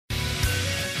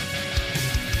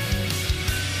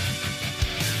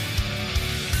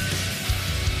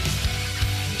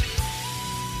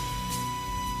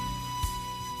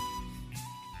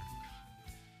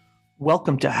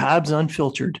Welcome to Habs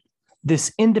Unfiltered.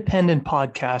 This independent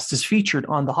podcast is featured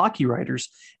on the Hockey Writers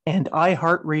and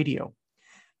iHeartRadio,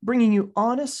 bringing you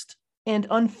honest and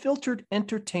unfiltered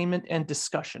entertainment and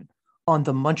discussion on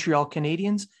the Montreal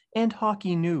Canadiens and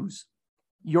hockey news.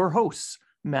 Your hosts,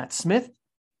 Matt Smith,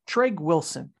 Treg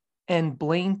Wilson, and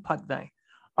Blaine Putney,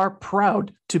 are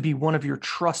proud to be one of your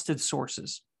trusted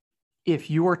sources.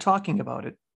 If you are talking about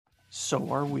it,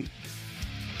 so are we.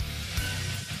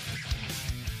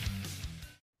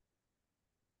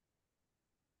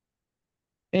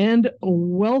 And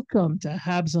welcome to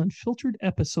Habs Unfiltered,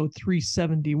 episode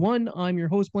 371. I'm your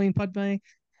host, Blaine Putney,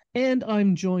 and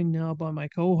I'm joined now by my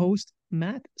co-host,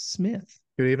 Matt Smith.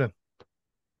 Good evening.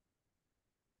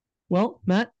 Well,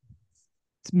 Matt,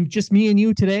 it's just me and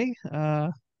you today.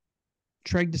 Treg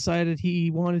decided he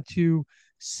wanted to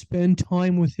spend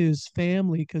time with his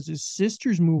family because his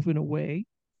sister's moving away.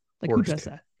 Like, worst. Who does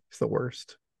that? It's the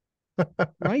worst.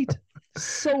 Right?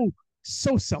 So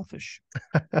selfish.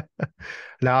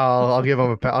 No, I'll give him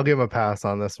a pass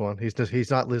on this one. He's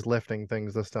not lifting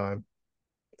things this time,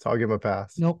 so I'll give him a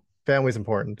pass. Nope. Family's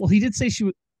important. Well, he did say she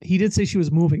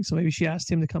was moving, so maybe she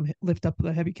asked him to come lift up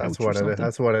the heavy couch. That's what it is.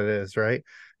 That's what it is, right?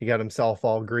 He got himself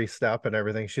all greased up and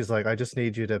everything. She's like, I just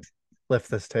need you to lift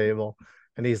this table,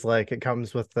 and he's like, it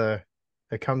comes with the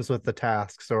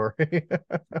task. Sorry.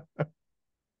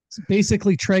 So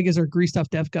basically, Treg is our greased up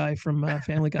deaf guy from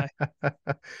Family Guy.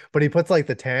 But he puts like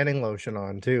the tanning lotion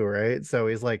on too, right? So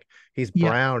he's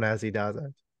brown as he does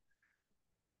it.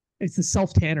 It's the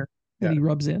self tanner that he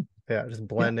rubs in. Yeah, just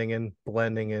blending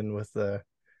in with the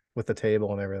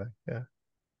table and everything. Yeah.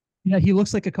 Yeah, he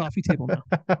looks like a coffee table now.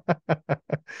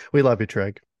 We love you,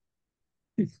 Treg.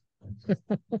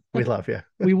 We love you.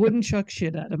 We wouldn't chuck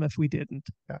shit at him if we didn't.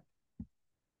 Yeah.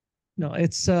 No,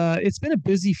 it's been a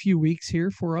busy few weeks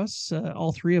here for us,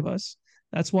 all three of us.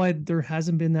 That's why there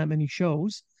hasn't been that many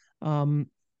shows.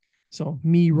 So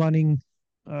me running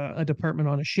a department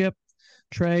on a ship,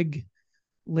 Treg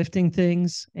lifting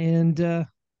things, and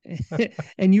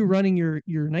and you running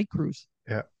your night cruise.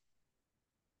 Yeah.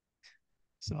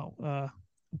 So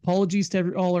apologies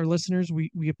to all our listeners.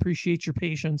 We appreciate your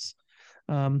patience.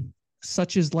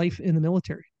 Such is life in the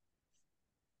military.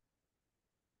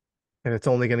 And it's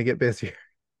only going to get busier.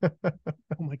 Oh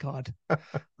my God.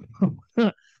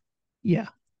 Yeah,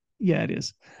 it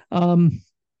is.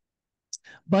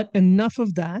 But enough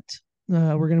of that.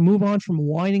 We're going to move on from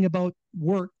whining about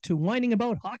work to whining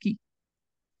about hockey.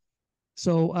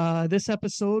 So this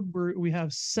episode, we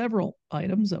have several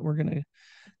items that we're going to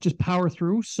just power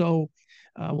through. So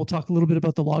we'll talk a little bit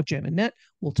about the Logjam and Net.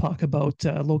 We'll talk about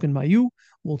Logan Mailloux.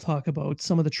 We'll talk about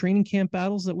some of the training camp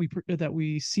battles that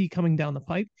we see coming down the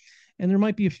pipe. And there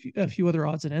might be a few other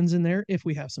odds and ends in there if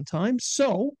we have some time.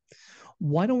 So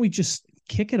why don't we just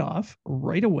kick it off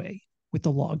right away with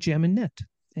the Logjam and Net?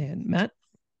 And Matt,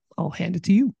 I'll hand it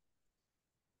to you.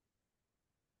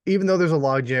 Even though there's a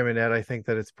Logjam and Net, I think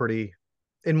that it's pretty,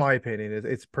 in my opinion,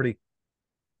 it's pretty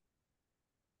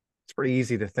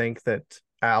easy to think that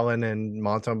Allen and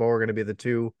Montembeault are going to be the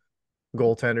two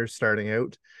goaltenders starting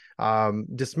out.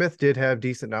 DeSmith did have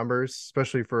decent numbers,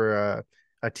 especially for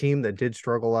a team that did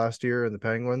struggle last year in the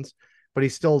Penguins, but he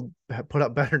still put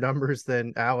up better numbers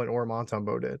than Allen or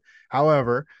Montembeault did.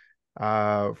 However,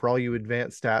 for all you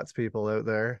advanced stats people out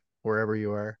there, wherever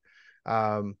you are,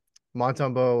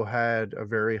 Montembeault had a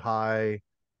very high,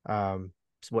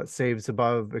 saves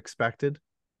above expected.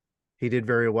 He did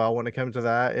very well when it comes to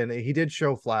that, and he did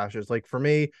show flashes. Like, for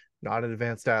me, not an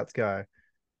advanced stats guy.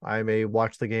 I'm a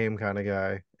watch the game kind of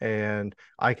guy, and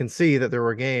I can see that there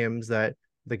were games that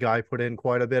the guy put in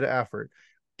quite a bit of effort.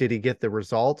 Did he get the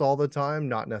result all the time?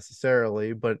 Not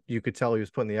necessarily, but you could tell he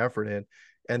was putting the effort in.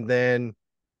 And then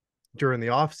during the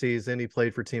offseason, he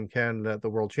played for Team Canada at the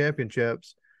World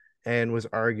Championships and was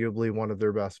arguably one of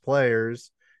their best players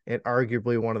and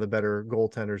arguably one of the better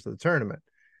goaltenders of the tournament.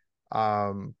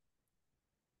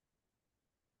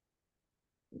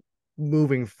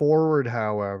 Moving forward,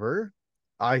 however,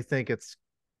 I think it's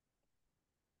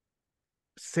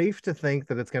safe to think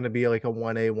that it's going to be like a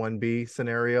 1A, 1B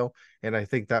scenario. And I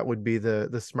think that would be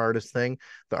the smartest thing.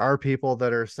 There are people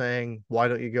that are saying, why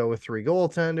don't you go with three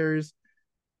goaltenders?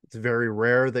 It's very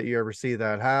rare that you ever see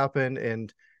that happen.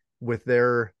 And with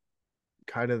their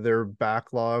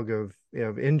backlog of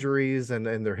injuries and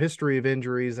their history of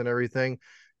injuries and everything,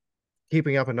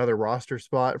 keeping up another roster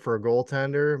spot for a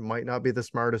goaltender might not be the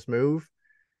smartest move,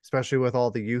 especially with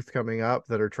all the youth coming up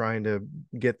that are trying to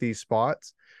get these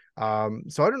spots.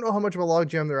 So I don't know how much of a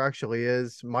logjam there actually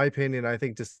is. My opinion, I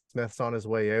think DeSmith's on his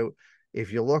way out.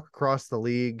 If you look across the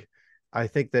league, I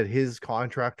think that his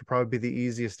contract would probably be the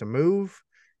easiest to move.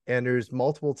 And there's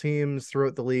multiple teams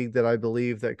throughout the league that I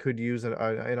believe that could use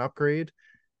an upgrade.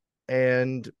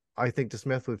 And I think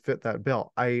DeSmith would fit that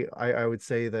bill. I would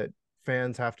say that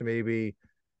fans have to maybe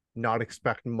not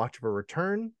expect much of a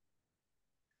return.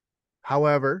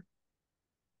 However,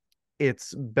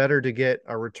 it's better to get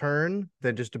a return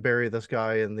than just to bury this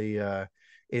guy in the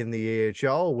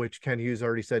AHL, which Ken Hughes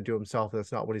already said to himself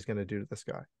that's not what he's going to do to this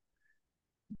guy.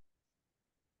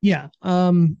 Yeah.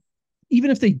 Even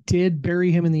if they did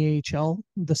bury him in the AHL,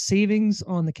 the savings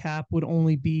on the cap would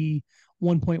only be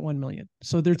 1.1 million.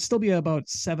 So there'd still be about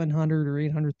 700 or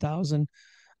 800,000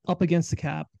 up against the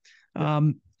cap.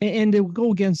 And it would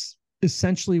go against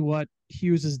essentially what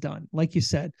Hughes has done. Like you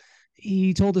said,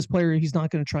 he told his player he's not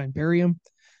going to try and bury him.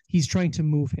 He's trying to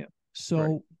move him.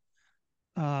 So,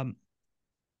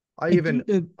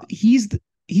 he's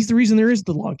the reason there is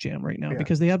the logjam right now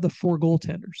because they have the 4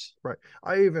 goaltenders. Right.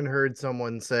 I even heard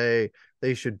someone say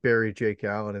they should bury Jake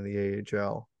Allen in the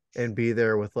AHL and be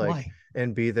there with Dobish.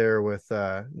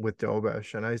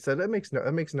 And I said that makes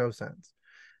no sense.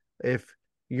 If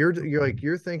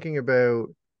you're thinking about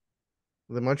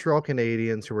the Montreal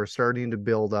Canadiens, who are starting to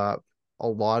build up a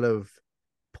lot of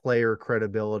player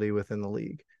credibility within the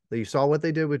league. You saw what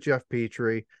they did with Jeff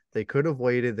Petrie. They could have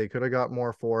waited. They could have got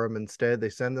more for him. Instead, they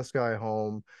send this guy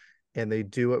home and they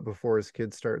do it before his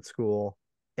kids start school.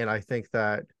 And I think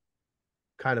that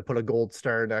kind of put a gold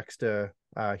star next to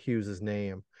Hughes's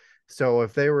name. So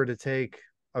if they were to take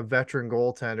a veteran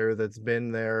goaltender that's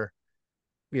been there,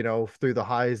 through the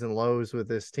highs and lows with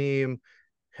this team,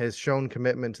 has shown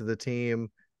commitment to the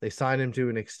team, they sign him to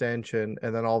an extension,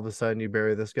 and then all of a sudden you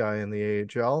bury this guy in the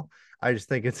AHL. I just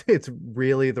think it's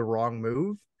really the wrong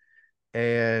move.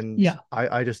 And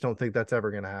I just don't think that's ever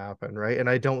going to happen. Right. And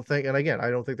I don't think they're going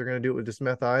to do it with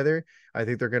DeSmith either. I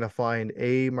think they're going to find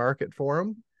a market for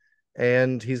him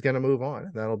and he's going to move on.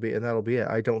 And that'll be it.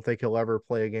 I don't think he'll ever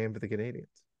play a game for the Canadiens.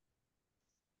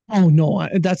 Oh, no,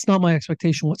 that's not my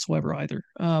expectation whatsoever either.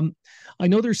 I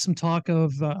know there's some talk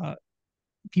of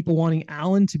people wanting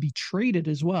Allen to be traded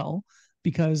as well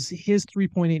because his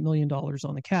 $3.8 million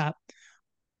on the cap,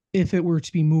 if it were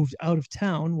to be moved out of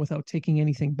town without taking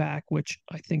anything back, which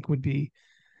I think would be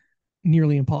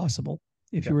nearly impossible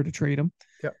if you were to trade him.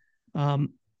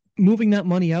 Moving that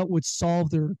money out would solve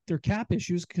their cap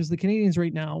issues because the Canadiens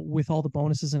right now, with all the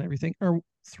bonuses and everything, are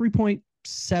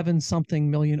 3.7 something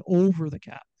million over the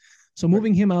cap. So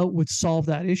moving him out would solve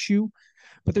that issue,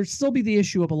 but there'd still be the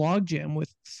issue of a logjam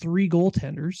with 3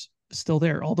 goaltenders still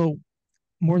there, although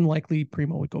more than likely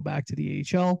Primo would go back to the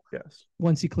AHL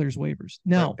once he clears waivers.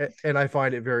 Now, and I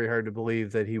find it very hard to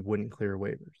believe that he wouldn't clear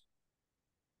waivers.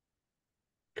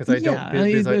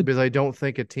 Because I don't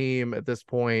think a team at this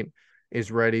point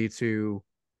is ready to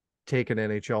take an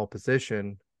NHL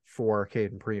position for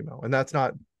Caden Primo. And that's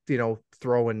not,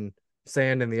 throwing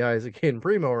sand in the eyes of Caden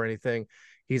Primo or anything.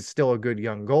 He's still a good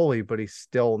young goalie, but he's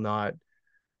still not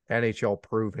NHL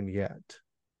proven yet.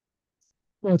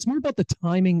 Well, it's more about the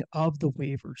timing of the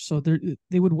waiver. So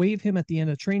they would waive him at the end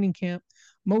of training camp.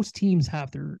 Most teams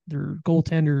have their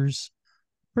goaltenders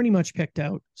pretty much picked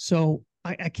out. So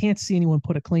I can't see anyone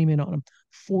put a claim in on him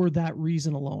for that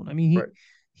reason alone. I mean,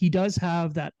 he does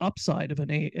have that upside of an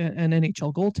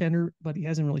NHL goaltender, but he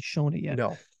hasn't really shown it yet.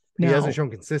 No, he hasn't shown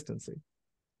consistency.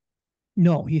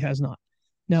 No, he has not.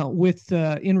 Now, with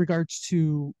in regards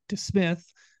to DeSmith,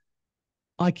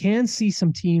 I can see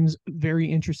some teams very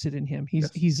interested in him.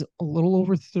 He's a little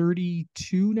over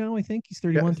 32 now, I think. He's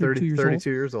 31, 32 years old. 32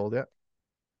 years old, yeah.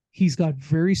 He's got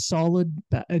very solid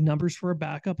numbers for a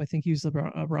backup. I think he's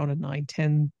around a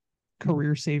 9-10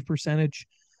 career save percentage.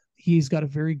 He's got a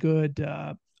very good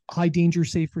high danger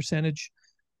save percentage.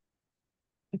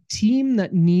 A team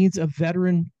that needs a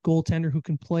veteran goaltender who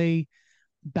can play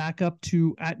back up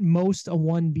to at most a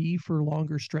 1B for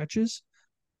longer stretches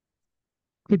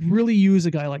could really use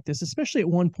a guy like this, especially at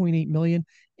 1.8 million.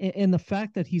 And the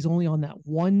fact that he's only on that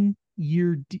 1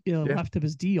 year left of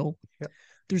his deal,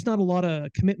 there's not a lot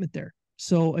of commitment there.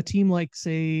 So a team like,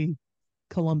 say,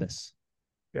 Columbus,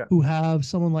 who have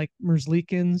someone like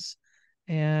Merzlikins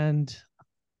and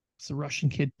it's a Russian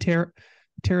kid,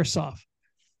 Tarasov,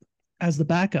 as the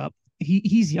backup.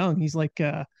 He's young. He's like,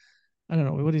 I don't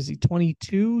know, what is he,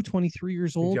 22, 23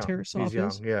 years old, Tarasov He's young,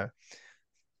 is?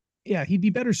 Yeah, he'd be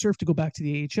better served to go back to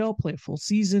the AHL, play a full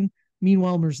season.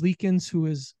 Meanwhile, Merzlikins, who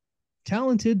is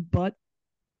talented but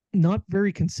not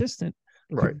very consistent,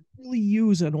 could really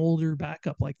use an older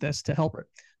backup like this to help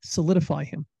solidify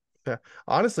him. Yeah,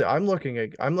 honestly, I'm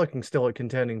looking still at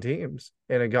contending teams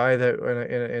and a guy that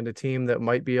and a team that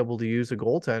might be able to use a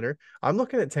goaltender. I'm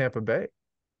looking at Tampa Bay.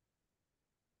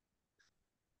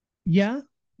 Yeah,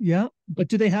 but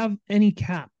do they have any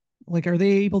cap? Like, are they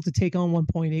able to take on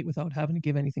 1.8 without having to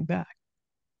give anything back?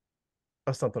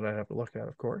 That's something I'd have to look at,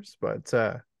 of course. But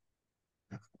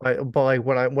like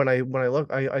when I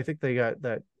look, I think they got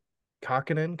that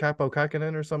Capo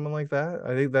Kakinen or something like that.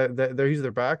 I think that he's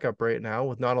their backup right now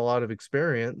with not a lot of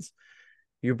experience.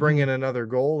 You bring Mm-hmm. in another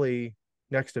goalie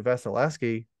next to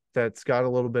Vasilevsky that's got a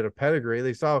little bit of pedigree.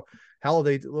 They saw how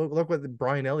they look what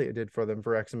Brian Elliott did for them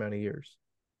for X amount of years,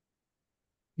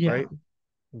 Yeah. right?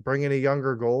 Bring in a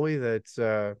younger goalie that's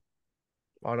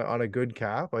on a good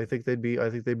cap. I think they'd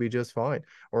be just fine.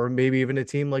 Or maybe even a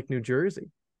team like New Jersey,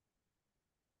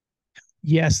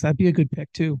 Yes, that'd be a good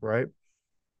pick too. right?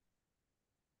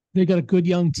 They got a good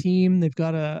young team. They've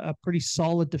got a pretty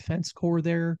solid defense core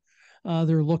there.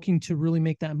 They're looking to really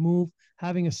make that move.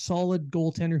 Having a solid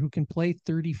goaltender who can play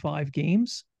 35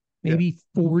 games, Yeah, maybe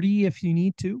 40 if you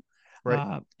need to,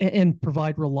 right. and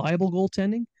provide reliable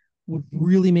goaltending would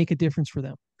really make a difference for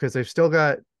them. Because they've still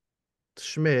got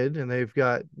Schmid and they've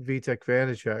got Vitek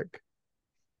Vanacek,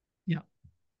 Yeah.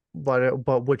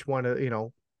 but which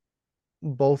one?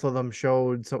 Both of them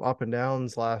showed some up and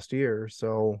downs last year.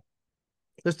 So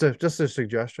just a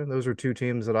suggestion. Those are two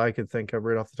teams that I could think of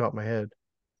right off the top of my head.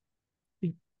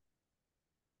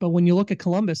 But when you look at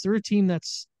Columbus, they're a team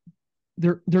that's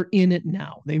they're in it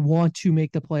now. They want to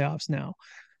make the playoffs now.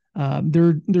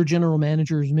 Their general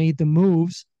managers made the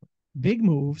moves, big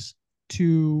moves,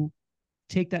 to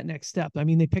take that next step. I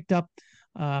mean, they picked up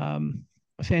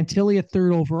Fantilli at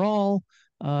third overall.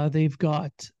 They've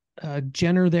got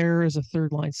Jenner there as a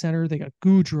third line center. They got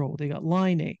Goudreau. They got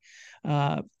Line.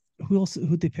 Who else?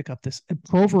 Who'd they pick up? This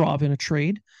Provorov in a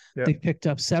trade. Yeah, They picked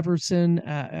up Severson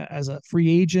as a free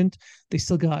agent. They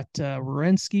still got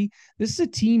Werenski. This is a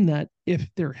team that, if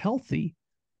they're healthy,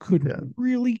 could yeah,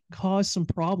 really cause some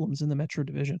problems in the Metro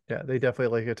Division. yeah. They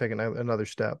definitely like to take another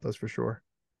step. That's for sure.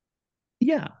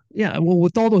 Yeah, yeah. Well,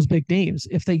 with all those big names,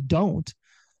 if they don't,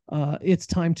 it's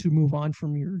time to move on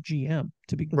from your GM,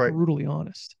 to be Right, brutally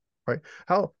honest. right.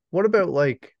 How? What about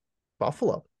like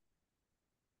Buffalo?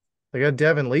 They got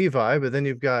Devin Levi, but then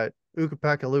you've got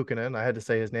Ukko-Pekka Luukkonen. I had to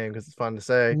say his name because it's fun to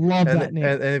say, Love and that name.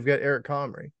 and they've got Eric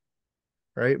Comrie,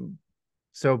 right?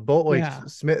 So both like Yeah,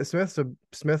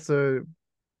 Smith's a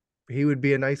he would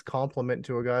be a nice complement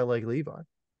to a guy like Levi,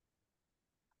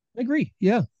 I agree.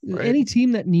 Yeah. right? Any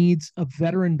team that needs a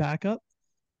veteran backup,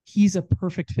 he's a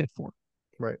perfect fit for.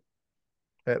 Right.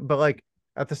 But like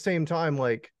at the same time,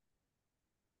 like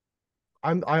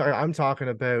I'm talking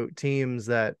about teams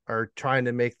that are trying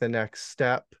to make the next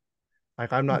step.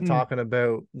 Like I'm not Mm-hmm. talking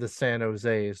about the San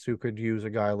Jose's who could use a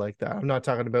guy like that. I'm not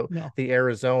talking about No, the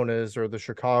Arizonas or the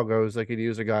Chicago's that could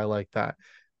use a guy like that.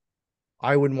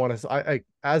 I wouldn't want to. I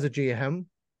as a GM,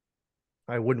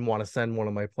 I wouldn't want to send one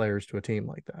of my players to a team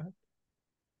like that.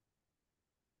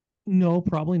 no,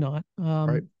 probably not.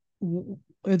 Right.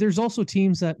 There's also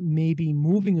teams that may be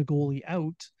moving a goalie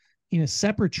out in a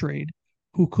separate trade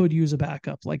who could use a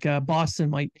backup. Like Boston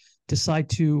might decide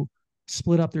to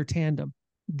split up their tandem.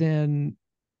 Then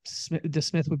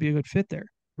Smith would be a good fit there.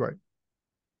 Right.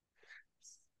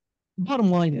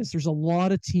 Bottom line is there's a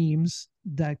lot of teams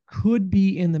that could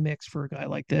be in the mix for a guy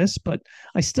like this, but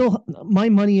my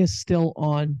money is still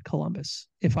on Columbus.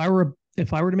 If I were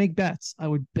to make bets, I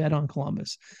would bet on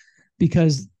Columbus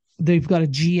because they've got a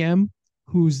GM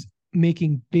who's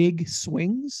making big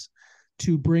swings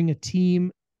to bring a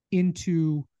team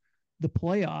into the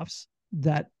playoffs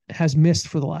that has missed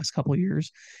for the last couple of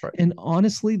years. Right. And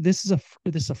honestly, this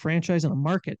is a franchise and a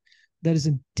market that is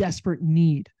in desperate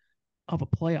need of a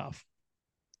playoff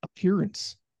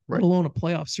appearance, let Right. alone a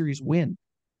playoff series win.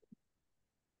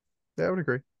 Yeah, I would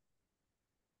agree.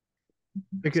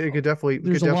 It So could definitely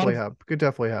there's a lot of could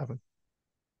definitely happen.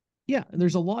 yeah,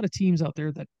 there's a lot of teams out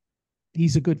there that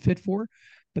he's a good fit for,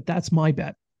 but that's my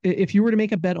bet. If you were to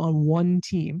make a bet on one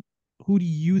team, who do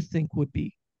you think would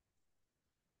be?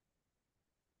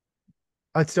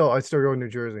 I'd still go with New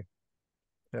Jersey.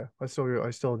 Yeah, I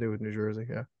still do with New Jersey.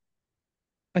 Yeah,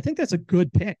 I think that's a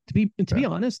good pick. To be yeah,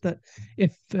 honest, that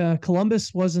if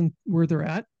Columbus wasn't where they're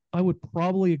at, I would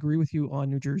probably agree with you on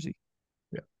New Jersey.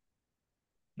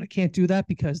 I can't do that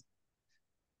because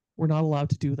we're not allowed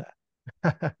to do that.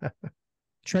 yeah.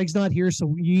 Treg's not here,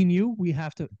 so you and you, we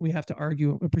have to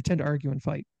argue, pretend to argue and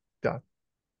fight. Done,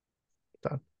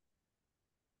 done.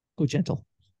 Go gentle.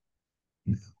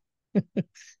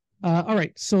 All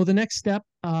right. So the next step,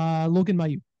 Logan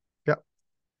Mailloux. Yeah,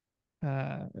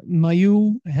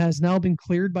 Mailloux has now been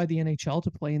cleared by the NHL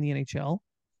to play in the NHL,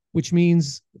 which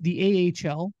means the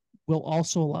AHL will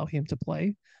also allow him to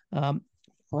play. Um,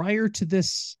 Prior to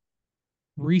this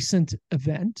recent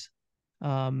event,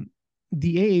 um,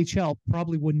 the AHL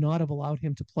probably would not have allowed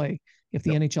him to play if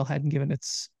the Yep. NHL hadn't given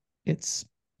its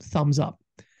thumbs up.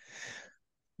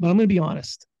 But I'm going to be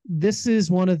honest. This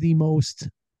is one of the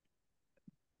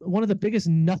biggest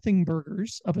nothing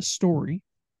burgers of a story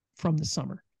from the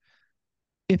summer.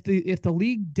 If the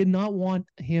league did not want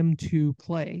him to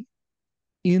play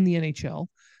in the NHL,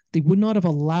 they would not have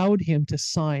allowed him to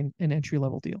sign an entry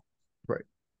level deal. Right.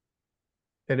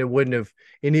 And it wouldn't have,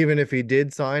 and even if he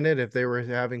did sign it, if they were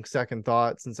having second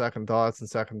thoughts and second thoughts and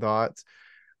second thoughts,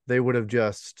 they would have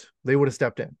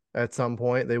stepped in at some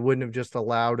point. They wouldn't have just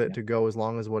allowed it to go as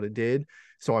long as what it did.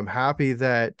 So I'm happy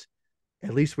that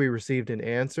at least we received an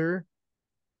answer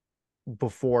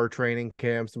before training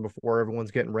camps and before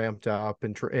everyone's getting ramped up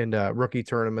and rookie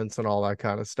tournaments and all that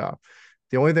kind of stuff.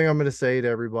 The only thing I'm going to say to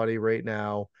everybody right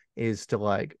now is to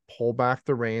like pull back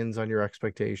the reins on your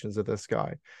expectations of this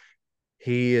guy.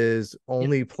 He is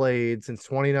only played since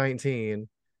 2019.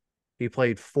 He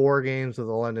played 4 games with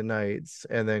the London Knights,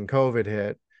 and then COVID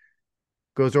hit,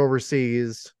 goes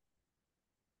overseas.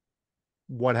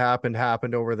 What happened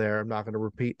over there. I'm not going to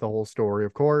repeat the whole story,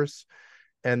 of course.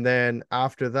 And then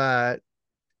after that,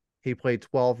 he played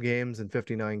 12 games and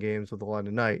 59 games with the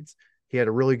London Knights. He had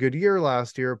a really good year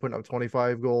last year, putting up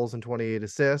 25 goals and 28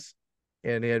 assists.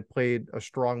 And he had played a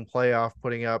strong playoff,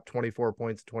 putting up 24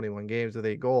 points in 21 games with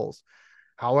 8 goals.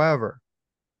 However,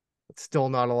 it's still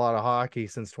not a lot of hockey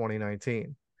since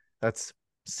 2019. That's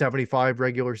 75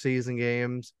 regular season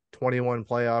games, 21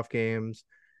 playoff games.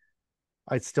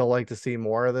 I'd still like to see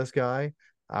more of this guy.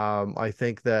 I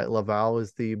think that Laval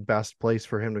is the best place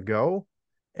for him to go.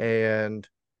 And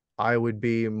I would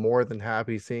be more than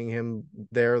happy seeing him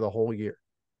there the whole year.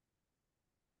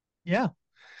 Yeah.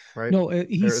 Right. No,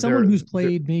 he's someone who's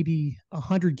played maybe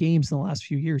 100 games in the last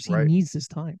few years. He needs this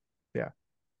time. Yeah.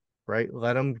 Right.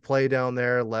 Let him play down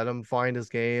there. Let him find his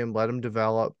game. Let him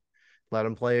develop. Let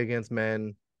him play against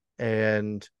men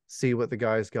and see what the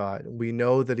guy's got. We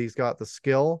know that he's got the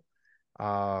skill.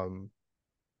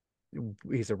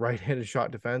 He's a right-handed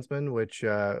shot defenseman, which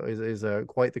is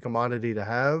quite the commodity to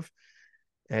have.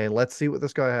 And let's see what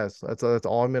this guy has. That's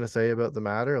all I'm going to say about the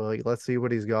matter. Like, let's see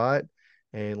what he's got,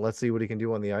 and let's see what he can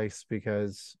do on the ice,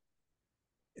 because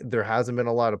there hasn't been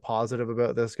a lot of positive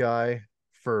about this guy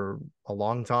for a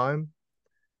long time.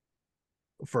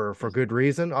 For good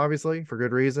reason, obviously, for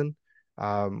good reason.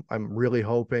 I'm really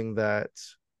hoping that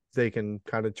they can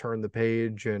kind of turn the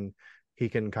page and he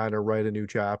can kind of write a new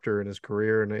chapter in his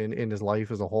career and in his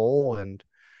life as a whole. And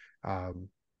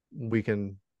we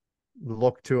can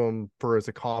look to him for his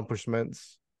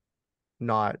accomplishments,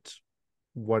 not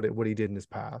what he did in his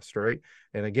past, right?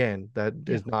 And again, that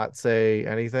does not say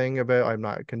anything about, I'm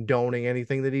not condoning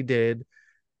anything that he did.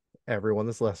 Everyone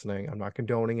that's listening, I'm not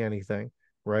condoning anything,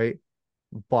 right?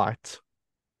 But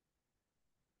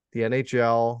the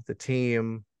NHL, the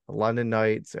team, the London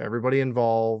Knights, everybody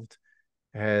involved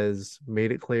has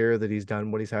made it clear that he's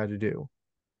done what he's had to do.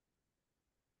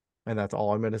 And that's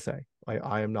all I'm going to say.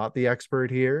 I am not the expert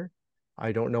here.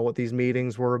 I don't know what these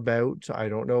meetings were about. I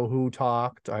don't know who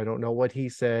talked. I don't know what he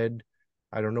said.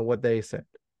 I don't know what they said.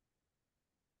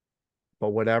 But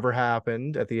whatever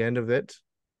happened at the end of it,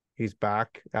 he's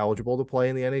back eligible to play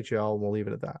in the NHL, and we'll leave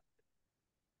it at that.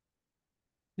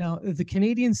 Now, the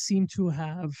Canadiens seem to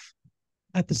have,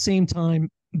 at the same time,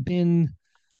 been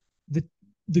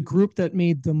the group that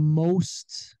made the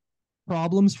most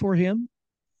problems for him,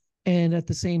 and at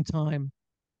the same time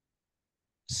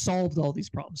solved all these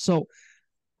problems. So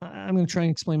I'm going to try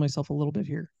and explain myself a little bit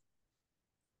here.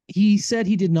 He said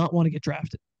he did not want to get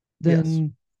drafted.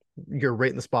 Then you're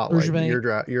right in the spotlight. Bergevin,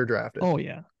 you're drafted. Oh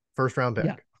yeah, first round pick.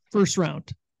 Yeah, first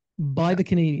round by the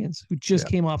Canadiens, who just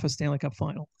came off a Stanley Cup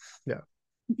final. Yeah,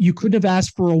 you couldn't have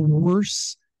asked for a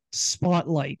worse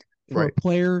spotlight for a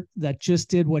player that just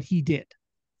did what he did.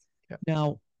 Yeah.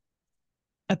 Now,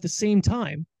 at the same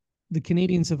time, the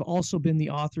Canadiens have also been the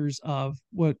authors of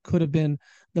what could have been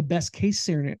the best case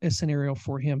scenario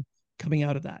for him coming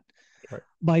out of that.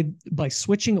 Right. By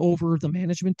switching over the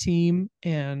management team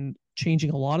and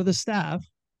changing a lot of the staff,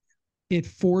 it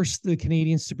forced the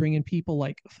Canadiens to bring in people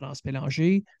like France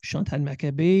Bélanger, Chantal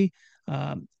Machabé,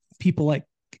 people like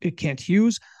Kent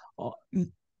Hughes,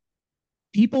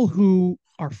 people who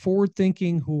are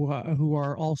forward-thinking, who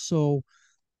are also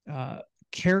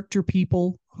character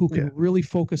people who can really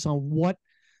focus on what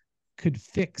could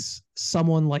fix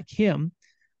someone like him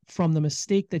from the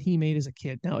mistake that he made as a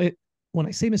kid. Now, when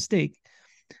I say mistake,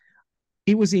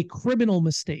 it was a criminal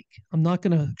mistake. I'm not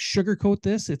going to sugarcoat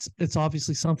this. It's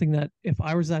obviously something that if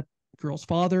I was that girl's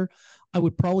father, I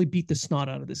would probably beat the snot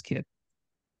out of this kid.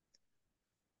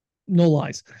 No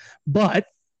lies. But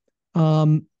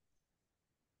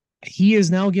He is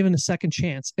now given a second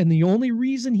chance. And the only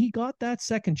reason he got that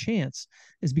second chance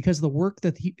is because of the work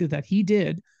that he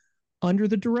did under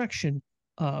the direction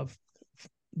of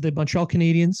the Montreal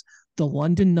Canadiens, the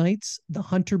London Knights, the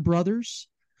Hunter brothers.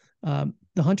 The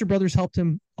Hunter brothers helped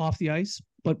him off the ice,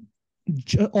 but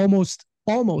almost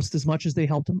as much as they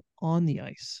helped him on the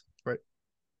ice. Right.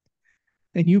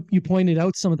 And you pointed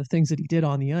out some of the things that he did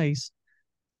on the ice.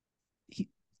 He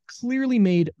clearly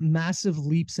made massive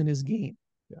leaps in his game.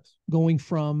 Yes. Going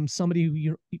from somebody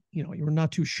who you were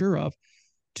not too sure of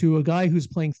to a guy who's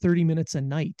playing 30 minutes a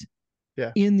night.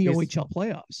 Yeah. In the OHL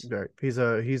playoffs. Right.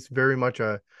 He's very much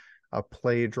a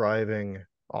play driving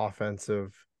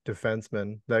offensive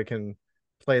defenseman that can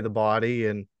play the body.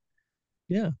 And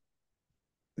yeah,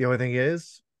 the only thing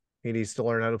is he needs to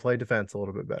learn how to play defense a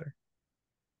little bit better.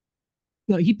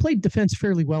 No, he played defense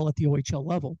fairly well at the OHL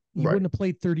level. He Right. wouldn't have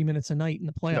played 30 minutes a night in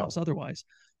the playoffs otherwise.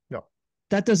 No.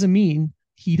 That doesn't mean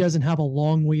he doesn't have a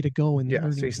long way to go in the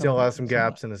learning. So he still has some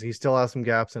gaps in his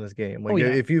game. Like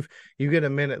if you get a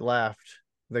minute left,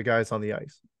 the guy's on the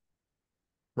ice.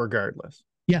 Regardless.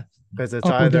 Yeah. Because it's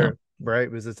either right,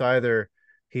 because it's either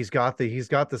he's got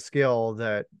the skill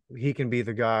that he can be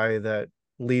the guy that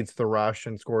leads the rush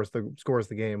and scores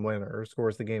the game winner or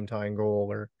scores the game tying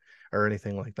goal or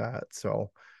anything like that. So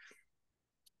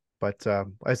but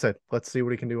I said, let's see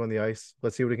what he can do on the ice.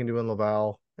 Let's see what he can do in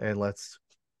Laval, and let's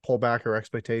pull back our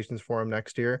expectations for him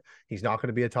next year. He's not going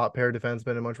to be a top pair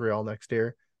defenseman in Montreal next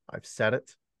year. I've said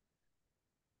it.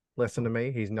 Listen to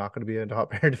me. He's not going to be a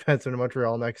top pair defenseman in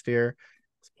Montreal next year.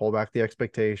 Let's pull back the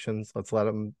expectations. Let's let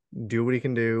him do what he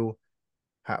can do.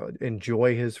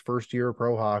 Enjoy his first year of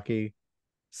pro hockey.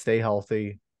 Stay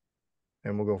healthy,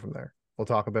 and we'll go from there. We'll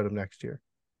talk about him next year.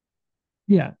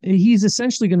 Yeah, he's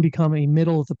essentially going to become a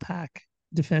middle of the pack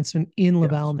defenseman in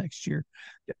Laval next year.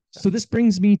 Yes. So this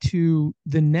brings me to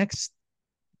the next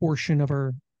portion of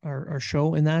our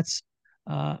show, and that's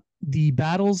the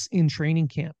battles in training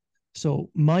camp. So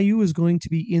Mailloux is going to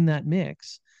be in that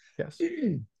mix. Yes.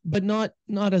 But not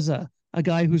as a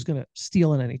guy who's going to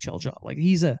steal an NHL job. Like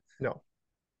he's a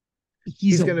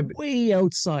way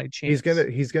outside chance.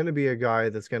 He's gonna be a guy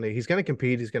that's he's gonna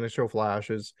compete. He's gonna show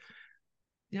flashes.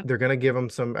 Yep. They're gonna give him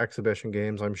some exhibition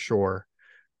games, I'm sure.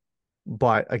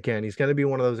 But again, he's gonna be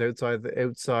one of those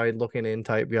outside looking in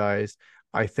type guys.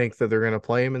 I think that they're gonna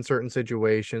play him in certain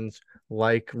situations,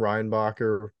 like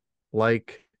Reinbacher,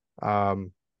 like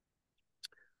they're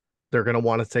gonna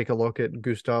want to take a look at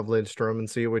Gustav Lidstrom and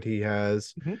see what he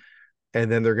has. Mm-hmm. And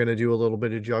then they're going to do a little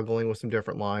bit of juggling with some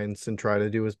different lines and try to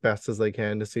do as best as they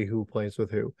can to see who plays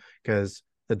with who, because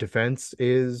the defense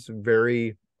is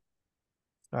very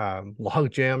log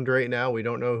jammed right now. We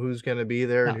don't know who's going to be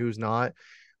there and who's not.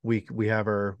 We have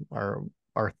our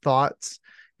thoughts.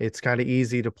 It's kind of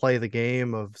easy to play the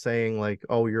game of saying like,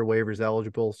 oh, your waiver's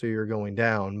eligible, so you're going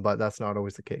down, but that's not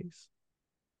always the case.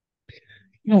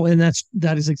 And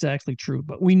that is exactly true.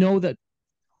 But we know that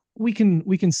we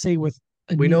can say with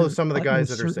we know some of the guys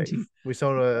that are safe.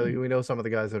 We know some of the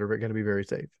guys that are going to be very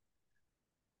safe.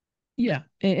 Yeah,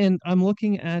 and I'm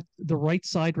looking at the right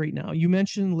side right now. You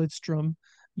mentioned Lidstrom,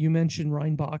 you mentioned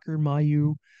Reinbacher,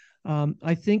 Mailloux.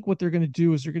 I think what they're going to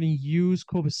do is they're going to use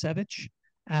Kovacevic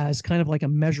as kind of like a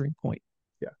measuring point.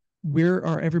 Yeah, where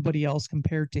are everybody else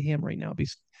compared to him right now?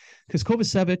 Because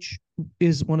Kovacevic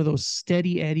is one of those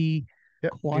steady Eddie,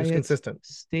 quiet, consistent,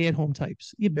 stay-at-home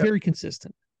types. Yeah, very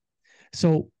consistent.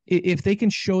 So if they can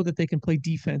show that they can play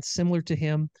defense similar to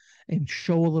him and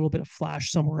show a little bit of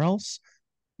flash somewhere else,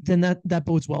 then that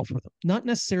bodes well for them. Not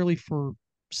necessarily for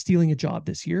stealing a job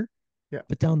this year,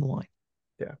 but down the line.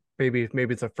 Yeah, maybe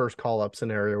it's a first call-up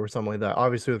scenario or something like that.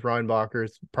 Obviously, with Reinbacher,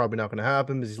 it's probably not going to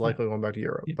happen because he's likely going back to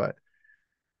Europe. Yeah. But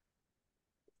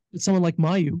someone like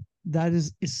Mailloux, that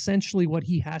is essentially what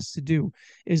he has to do,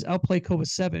 is outplay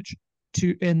Kovacevic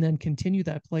and then continue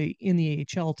that play in the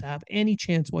AHL to have any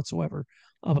chance whatsoever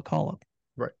of a call-up.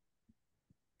 Right.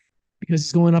 Because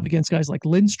he's going up against guys like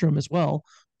Lindstrom as well,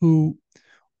 who,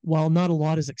 while not a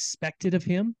lot is expected of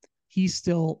him, he's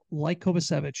still, like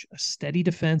Kovacevic, a steady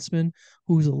defenseman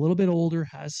who's a little bit older,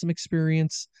 has some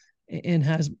experience, and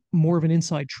has more of an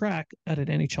inside track at an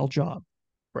NHL job.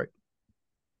 Right.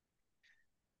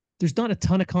 There's not a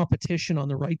ton of competition on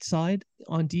the right side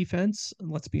on defense,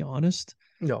 let's be honest.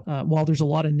 No. While there's a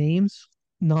lot of names,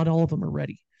 not all of them are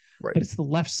ready. Right. But it's the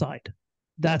left side.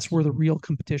 That's where the real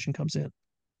competition comes in.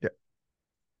 Yeah.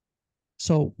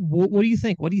 So what do you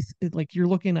think? What do you like? You're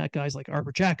looking at guys like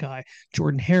Arbor Jacki,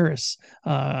 Jordan Harris,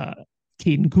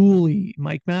 Caden Gooley,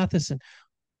 Mike Matheson.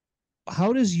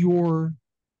 How does your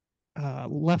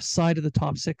left side of the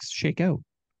top six shake out?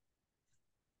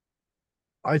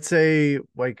 I'd say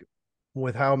like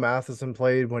with how Matheson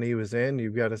played when he was in,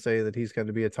 you've got to say that he's going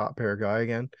to be a top pair guy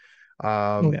again.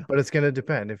 Oh yeah. But it's going to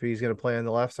depend if he's going to play on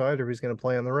the left side or if he's going to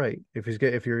play on the right. If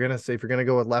you're going to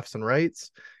go with lefts and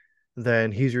rights,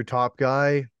 then he's your top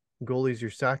guy. Goalie's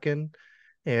your second.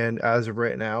 And as of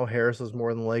right now, Harris is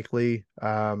more than likely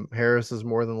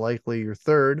your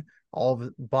third.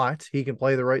 But he can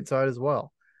play the right side as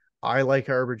well. I like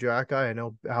Arbor Jack. I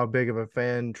know how big of a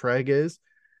fan Treg is.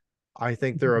 I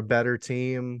think they're a better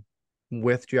team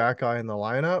with Jack in the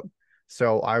lineup.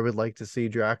 So I would like to see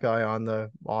Jack on the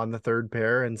third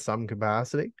pair in some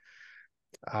capacity.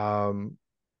 But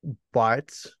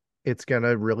it's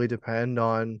gonna really depend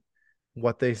on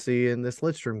what they see in this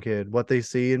Lidstrom kid, what they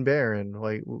see in Barron.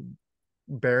 Like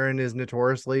Barron is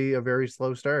notoriously a very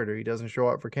slow starter. He doesn't show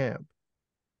up for camp.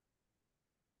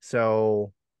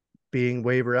 So being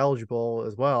waiver eligible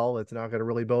as well, it's not going to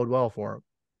really bode well for him.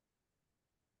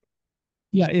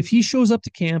 Yeah, if he shows up to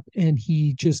camp and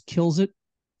he just kills it,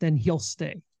 then he'll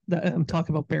stay. I'm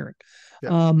talking about Barrett.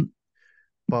 Yeah.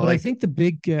 But I think the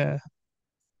big,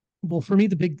 well, for me,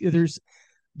 there's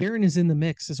Barron is in the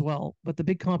mix as well. But the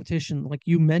big competition, like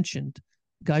you mentioned,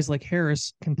 guys like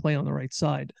Harris can play on the right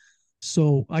side.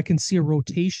 So I can see a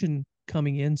rotation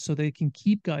coming in so they can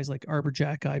keep guys like Arbor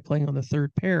Jack playing on the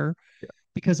third pair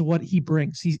because of what he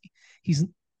brings.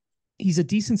 He's a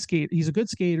decent skater. He's a good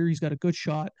skater. He's got a good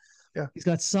shot. Yeah. He's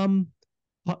got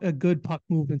a good puck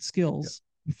movement skills,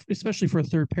 especially for a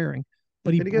third pairing.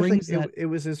 But he brings that. It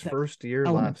was his first year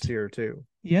last year too.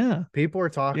 Yeah. People are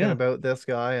talking about this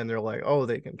guy and they're like, oh,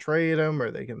 they can trade him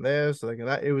or they can this or they can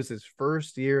that. It was his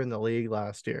first year in the league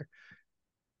last year.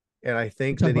 And I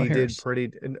think that he did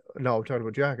pretty. No, I'm talking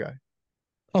about Jack Guy.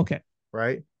 Okay.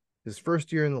 Right? His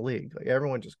first year in the league. Like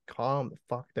everyone just calm the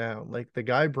fuck down. Like the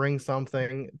guy brings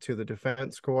something to the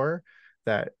defense core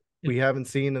that we haven't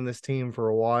seen in this team for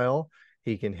a while.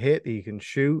 He can hit, he can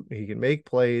shoot, he can make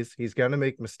plays. He's going to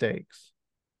make mistakes.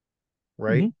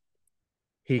 Right?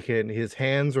 Mm-hmm. His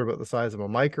hands are about the size of a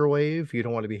microwave. You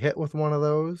don't want to be hit with one of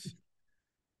those.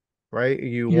 Right?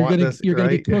 You're going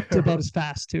to get cooked about as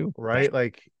fast too. Right?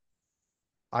 Like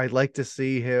I'd like to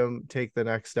see him take the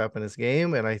next step in his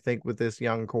game. And I think with this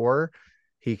young core,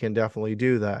 he can definitely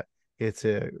do that. It's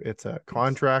a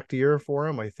contract year for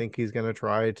him. I think he's going to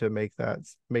try to make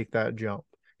that jump.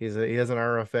 He has an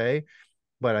RFA,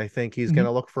 but I think he's going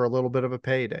to look for a little bit of a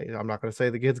payday. I'm not going to say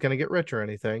the kid's going to get rich or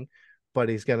anything, but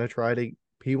he's going to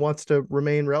he wants to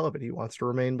remain relevant. He wants to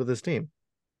remain with his team.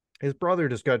 His brother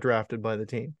just got drafted by the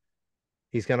team.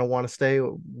 He's going to want to stay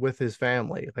with his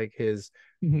family, like his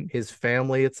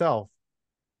family itself,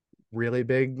 really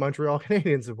big Montreal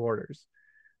Canadiens supporters.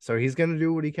 So he's going to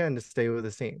do what he can to stay with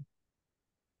his team.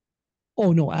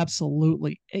 Oh, no,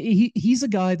 absolutely. He's a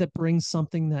guy that brings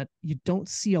something that you don't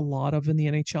see a lot of in the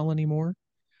NHL anymore,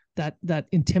 that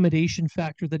intimidation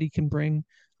factor that he can bring,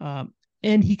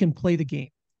 and he can play the game.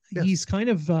 Yes. He's kind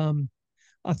of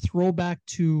a throwback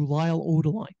to Lyle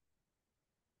Odeline.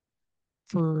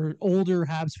 For older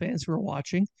Habs fans who are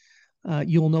watching,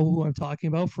 you'll know who I'm talking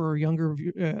about. For younger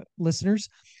listeners,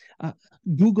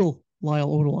 Google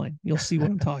Lyle Odeline. You'll see what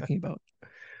I'm talking about.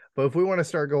 But if we want to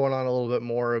start going on a little bit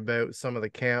more about some of the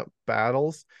camp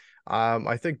battles,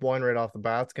 I think one right off the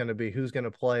bat is going to be who's going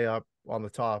to play up on the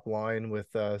top line with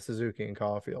Suzuki and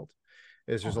Caulfield.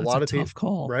 There's a lot of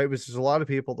people, right? There's a lot of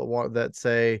people that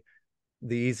say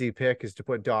the easy pick is to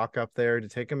put Doc up there to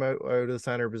take him out of the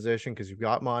center position because you've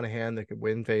got Monahan that could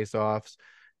win faceoffs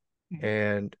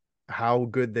and how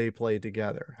good they play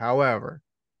together. However,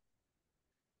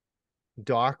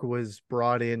 Doc was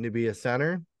brought in to be a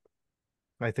center.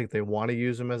 I think they want to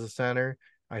use him as a center.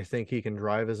 I think he can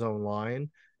drive his own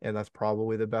line, and that's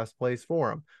probably the best place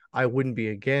for him. I wouldn't be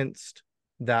against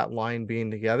that line being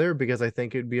together because I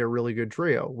think it'd be a really good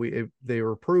trio. They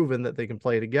were proven that they can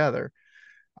play together.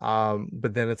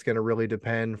 But then it's going to really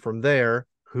depend from there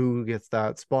who gets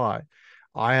that spot.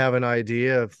 I have an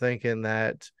idea of thinking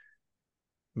that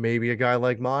maybe a guy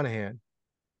like Monahan,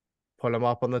 put him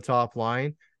up on the top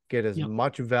line, get as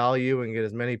much value and get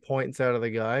as many points out of the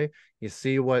guy. You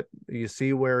see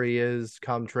where he is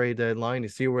come trade deadline. You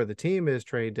see where the team is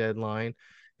trade deadline,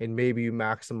 and maybe you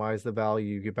maximize the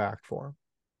value you get back for him.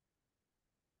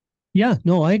 Yeah,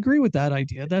 no, I agree with that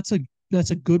idea. That's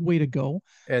a good way to go.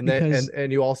 And then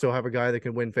and you also have a guy that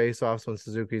can win faceoffs when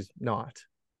Suzuki's not.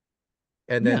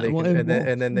 And then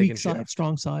then they weak can side, shift.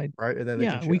 Strong side. Right. And then they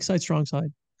can weak side, strong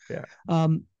side. Yeah.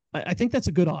 I think that's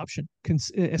a good option,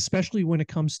 especially when it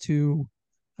comes to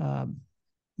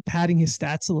padding his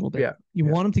stats a little bit. Yeah. You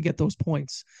want him to get those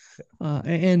points.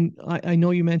 And I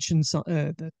know you mentioned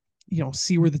that,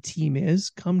 see where the team is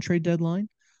come trade deadline.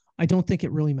 I don't think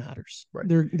it really matters. Right.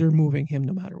 They're moving him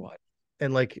no matter what.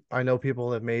 And like, I know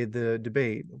people have made the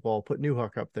debate, well, put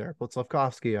Newhook up there, put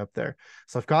Slavkovsky up there.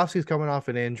 Slavkovsky's coming off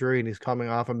an injury and he's coming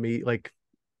off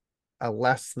a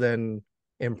less than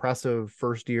impressive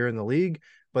first year in the league,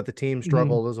 but the team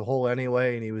struggled as a whole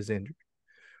anyway, and he was injured.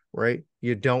 Right?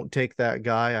 You don't take that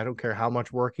guy. I don't care how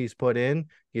much work he's put in.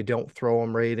 You don't throw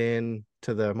him right in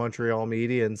to the Montreal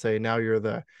media and say, now you're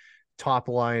the top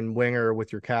line winger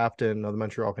with your captain of the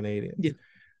Montreal Canadiens. Yeah.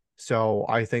 So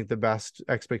I think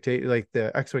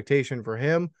the expectation for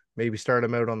him, maybe start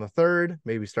him out on the third,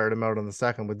 maybe start him out on the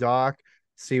second with Doc,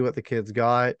 see what the kid's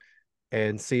got,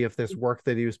 and see if this work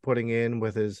that he was putting in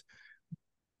with his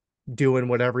doing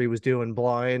whatever he was doing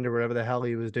blind or whatever the hell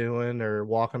he was doing, or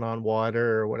walking on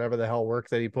water or whatever the hell work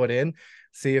that he put in,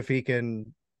 see if he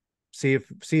can see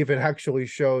if it actually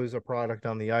shows a product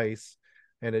on the ice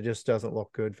and it just doesn't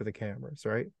look good for the cameras,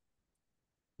 right?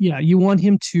 Yeah, you want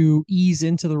him to ease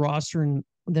into the roster and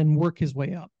then work his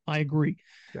way up. I agree.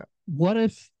 Yeah. What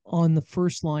if on the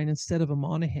first line, instead of a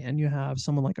Monahan, you have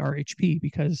someone like RHP?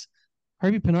 Because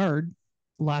Harvey Pinard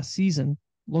last season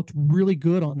looked really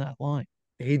good on that line.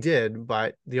 He did,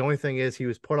 but the only thing is he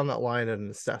was put on that line at a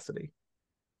necessity.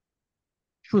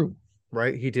 True.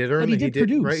 Right? He did earn, but he did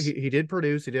produce. Right? He did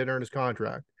produce, he did earn his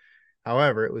contract.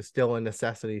 However, it was still a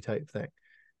necessity type thing.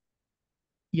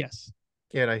 Yes.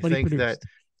 And I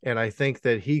think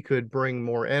that he could bring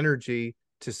more energy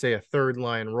to, say, a third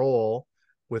line role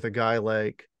with a guy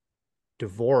like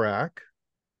Dvorak.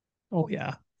 Oh,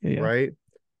 yeah. Yeah. Right?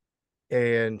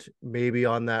 And maybe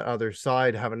on that other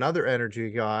side, have another energy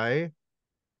guy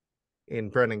in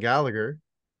Brendan Gallagher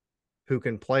who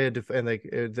can play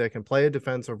they can play a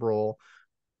defensive role.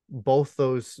 Both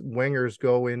those wingers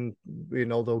go in,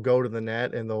 they'll go to the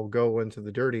net and they'll go into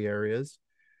the dirty areas.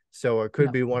 So it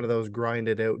could be one of those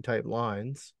grinded out type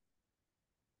lines.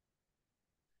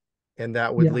 And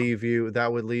that would leave you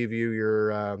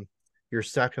your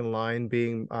second line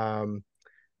being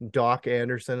Doc,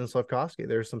 Anderson, and Slavkovsky.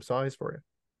 There's some size for you.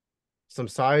 Some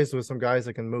size with some guys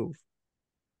that can move.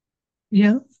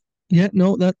 Yeah. Yeah,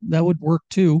 no, that would work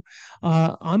too.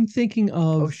 I'm thinking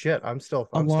of. Oh shit! I'm still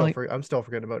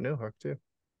forgetting about Newhook too.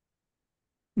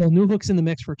 Well, Newhook's in the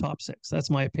mix for top 6. That's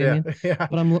my opinion. Yeah.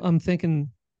 But I'm thinking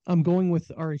I'm going with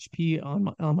RHP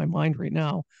on my mind right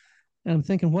now, and I'm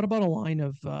thinking, what about a line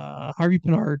of Harvey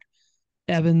Pinard,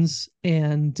 Evans,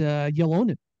 and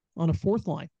Ylonen on a fourth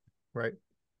line? Right.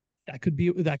 That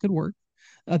could work.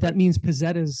 That means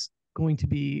Pezzetta's going to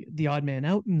be the odd man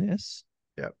out in this.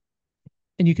 Yep.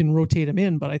 And you can rotate him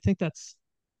in, but I think that's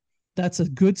a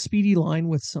good speedy line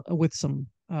with some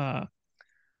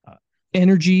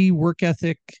energy, work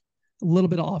ethic, a little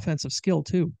bit of offensive skill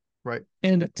too. Right.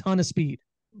 And a ton of speed.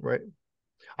 Right.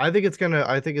 I think it's gonna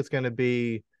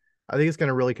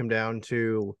really come down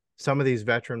to some of these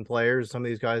veteran players, some of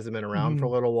these guys have been around for a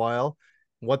little while,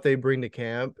 what they bring to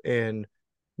camp, and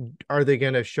are they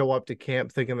going to show up to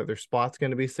camp thinking that their spot's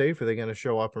going to be safe? Or are they going to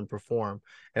show up and perform?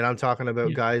 And I'm talking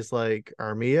about guys like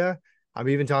Armia. I'm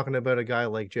even talking about a guy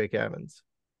like Jake Evans.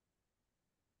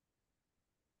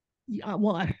 Yeah,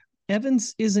 well,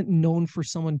 Evans isn't known for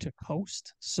someone to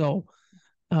coast. So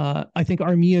I think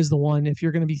Armia is the one. If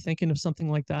you're going to be thinking of something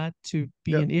like that to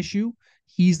be an issue,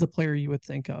 he's the player you would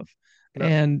think of.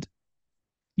 And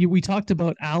we talked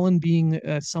about Allen being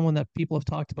someone that people have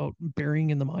talked about burying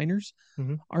in the minors.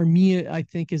 Armia, I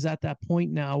think, is at that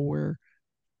point now where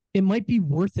it might be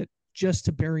worth it just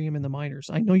to bury him in the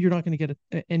minors. I know you're not going to get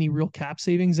any real cap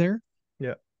savings there.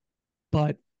 Yeah.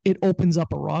 But it opens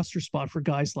up a roster spot for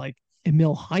guys like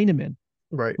Emil Heineman,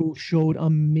 right, who showed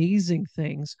amazing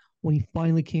things when he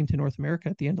finally came to North America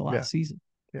at the end of last season.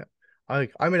 Yeah. I'm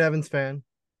an Evans fan.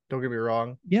 Don't get me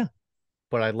wrong. Yeah.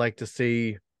 But I'd like to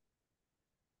see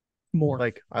more.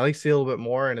 Like, I like to see a little bit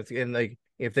more, and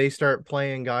if they start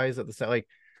playing guys at the set, like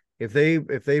if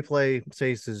they play,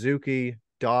 say, Suzuki,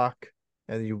 Doc,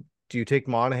 and you take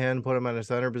Monahan, put him in a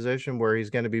center position where he's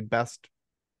going to be best,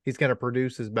 he's going to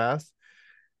produce his best.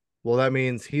 Well, that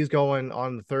means he's going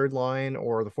on the third line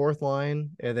or the fourth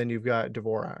line, and then you've got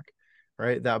Dvorak,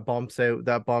 right? That bumps Evans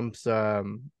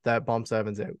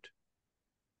out.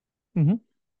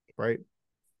 Right.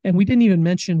 And we didn't even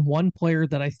mention one player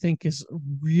that I think is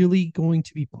really going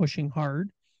to be pushing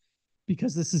hard,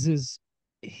 because this is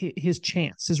his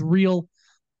chance, his real,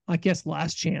 I guess,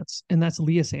 last chance, and that's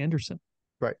Elias Anderson.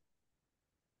 Right.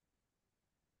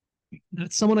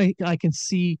 That's someone I can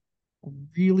see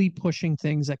really pushing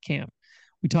things at camp.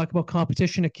 We talk about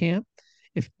competition at camp.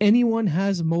 If anyone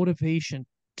has motivation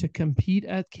to compete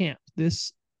at camp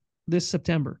this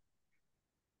September,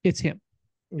 it's him.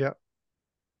 Yeah.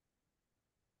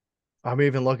 I'm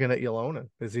even looking at Ylonen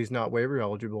because he's not waiver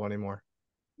eligible anymore.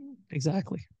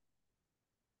 Exactly.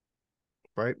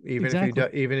 Right.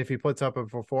 Even if he puts up a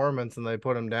performance and they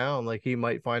put him down, like he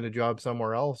might find a job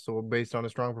somewhere else. So based on a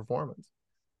strong performance.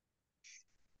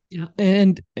 Yeah.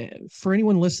 And for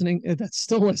anyone listening that's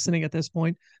still listening at this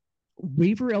point,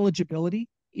 waiver eligibility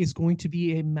is going to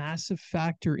be a massive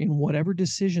factor in whatever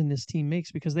decision this team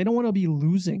makes, because they don't want to be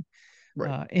losing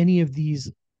any of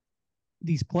these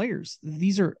players.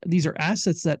 These are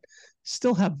assets that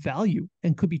still have value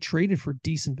and could be traded for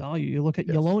decent value. You look at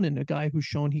Ylonen, a guy who's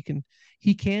shown he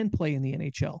can play in the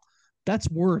NHL. That's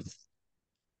worth,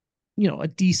 a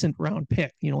decent round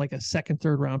pick, like a second,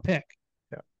 third round pick.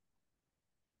 Yeah.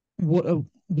 What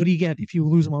do you get if you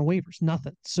lose them on waivers?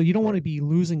 Nothing. So you don't want to be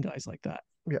losing guys like that.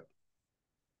 Yeah.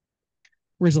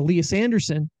 Whereas Elias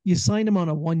Anderson, you signed him on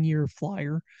a 1-year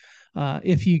flyer.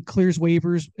 If he clears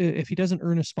waivers, if he doesn't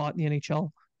earn a spot in the NHL,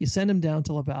 you send him down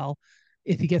to Laval.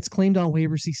 If he gets claimed on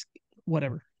waivers, he's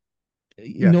whatever.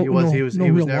 Yeah, he was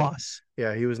real never, loss.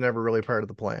 Yeah, he was never really part of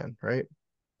the plan, right?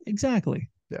 Exactly.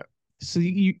 Yeah. So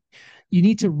you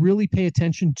need to really pay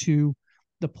attention to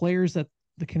the players that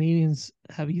the Canadians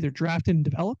have either drafted and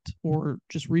developed or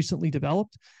just recently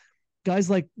developed. Guys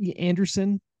like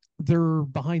Anderson, they're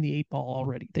behind the 8 ball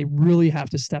already. They really have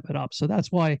to step it up. So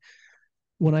that's why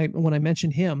when I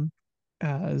mention him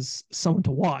as someone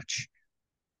to watch,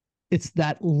 it's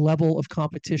that level of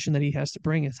competition that he has to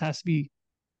bring. It has to be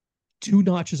 2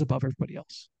 notches above everybody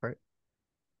else. Right.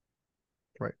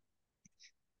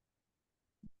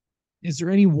 Is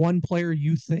there any one player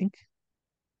you think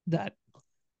that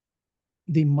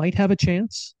they might have a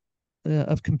chance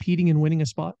of competing and winning a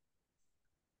spot?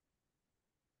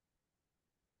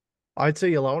 I'd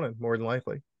say Ylonen more than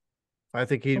likely. I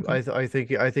think I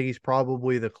think he's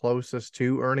probably the closest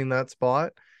to earning that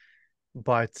spot,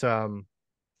 but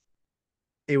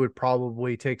it would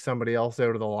probably take somebody else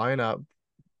out of the lineup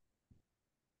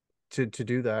to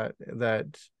do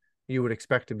that you would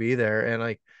expect to be there. And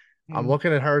like I'm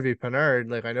looking at Harvey Pinard,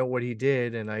 like I know what he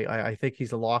did, and I think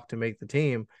he's a lock to make the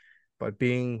team, but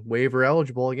being waiver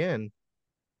eligible again,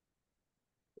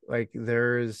 like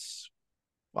there's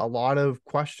a lot of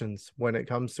questions when it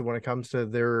comes to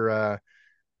their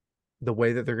the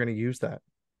way that they're going to use that.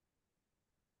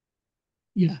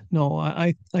 Yeah, no,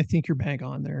 I think you're bang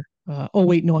on there. Oh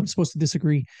wait, no, I'm supposed to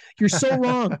disagree. You're so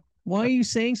wrong. Why are you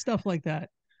saying stuff like that?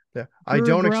 Yeah, I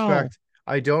don't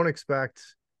expect.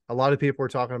 A lot of people are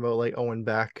talking about like Owen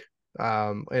Beck,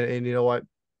 and you know what?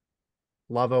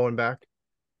 Love Owen Beck,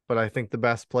 but I think the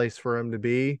best place for him to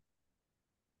be,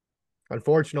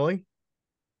 unfortunately,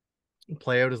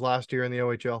 play out his last year in the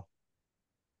OHL.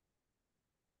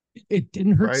 It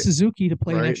didn't hurt Suzuki to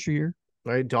play an extra year.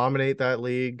 Right, dominate that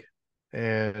league,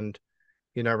 and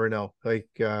you never know. Like,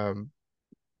 I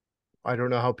don't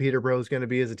know how Peterborough is going to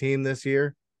be as a team this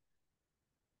year.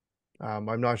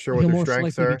 I'm not sure what their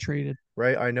strengths are. Traded.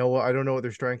 Right, I don't know what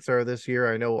their strengths are this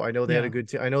year. I know they had a good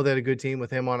team. I know they had a good team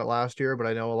with him on it last year, but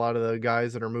I know a lot of the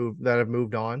guys that have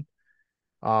moved on,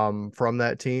 from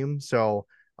that team. So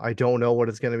I don't know what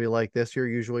it's going to be like this year.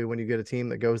 Usually, when you get a team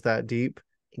that goes that deep,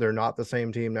 they're not the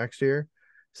same team next year.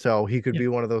 So he could be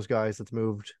one of those guys that's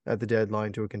moved at the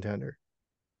deadline to a contender.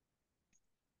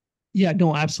 Yeah,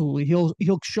 no, absolutely.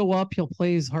 He'll show up, he'll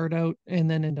play his heart out, and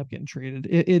then end up getting traded.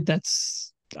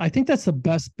 I think that's the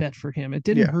best bet for him. It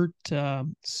didn't hurt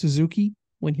Suzuki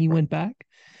when he went back,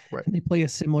 and they play a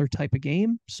similar type of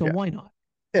game. So why not?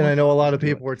 And I know a lot of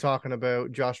people were talking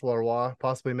about Joshua Roy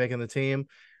possibly making the team.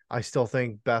 I still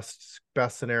think best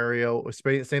scenario.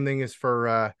 Same thing as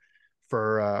for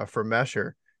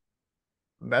Mesher.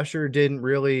 Mesher didn't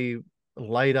really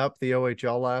light up the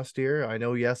OHL last year. I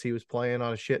know, yes, he was playing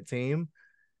on a shit team,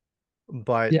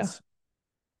 but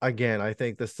again, I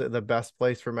think the best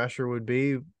place for Mesher would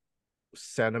be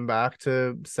send him back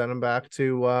to the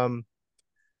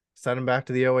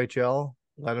OHL,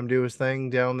 let him do his thing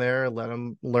down there, let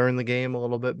him learn the game a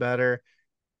little bit better.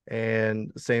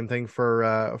 And same thing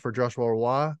for Joshua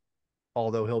Roy,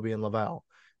 although he'll be in Laval.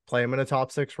 Play him in a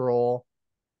top 6 role,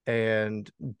 and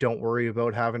don't worry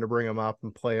about having to bring him up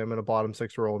and play him in a bottom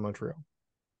 6 role in Montreal.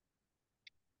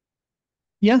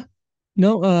 Yeah.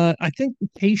 No, I think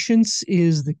patience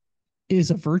is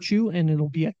a virtue, and it'll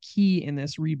be a key in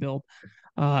this rebuild.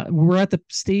 We're at the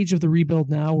stage of the rebuild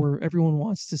now where everyone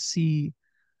wants to see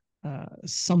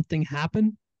something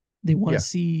happen. They want to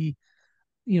see,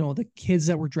 the kids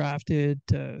that were drafted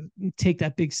to take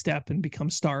that big step and become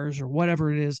stars or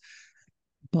whatever it is.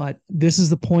 But this is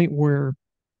the point where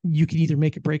you can either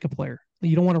make or break a player.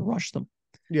 You don't want to rush them.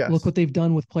 Yes. Look what they've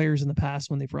done with players in the past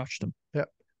when they've rushed them. Yeah.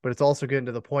 but it's also getting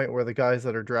to the point where the guys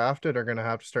that are drafted are going to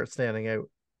have to start standing out.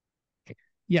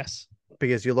 Yes.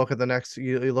 Because you look at the next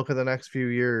few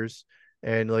years,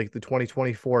 and like the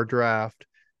 2024 draft,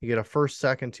 you get a first,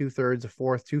 second, 2/3, a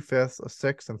fourth, 2/5, a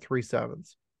sixth, and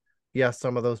 3/7. Yes,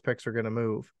 some of those picks are going to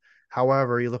move.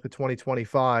 However, you look at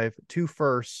 2025, 2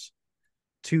 firsts,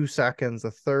 2 seconds,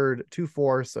 a third, 2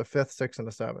 fourths, a fifth, sixth, and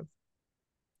a seventh.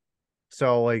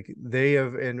 So like they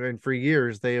have, and for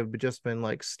years they have just been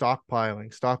like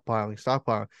stockpiling.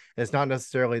 And it's not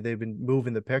necessarily they've been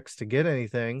moving the picks to get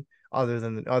anything other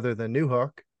than New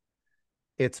Hook.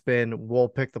 It's been we'll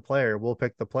pick the player.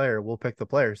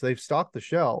 So they've stocked the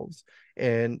shelves,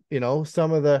 and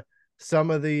some of the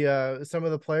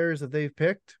players that they've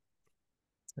picked,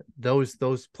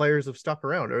 those players have stuck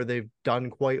around, or they've done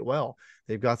quite well.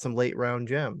 They've got some late round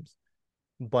gems,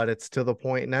 but it's to the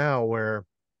point now where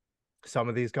some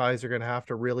of these guys are going to have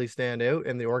to really stand out,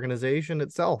 and the organization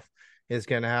itself is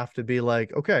going to have to be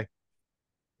like, okay,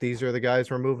 these are the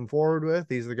guys we're moving forward with.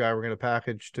 These are the guys we're going to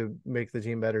package to make the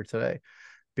team better today.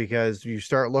 Because you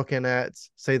start looking at,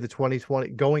 say, the 2020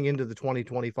 going into the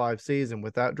 2025 season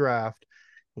with that draft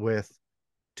with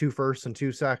 2 firsts and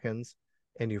 2 seconds,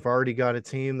 and you've already got a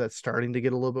team that's starting to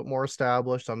get a little bit more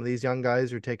established. Some of these young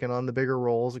guys are taking on the bigger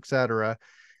roles, etc.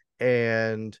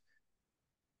 And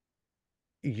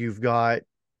you've got,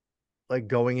 like,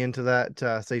 going into that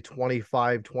say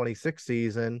 25-26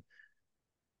 season,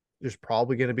 there's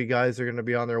probably going to be guys that are going to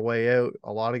be on their way out.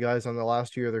 A lot of guys on the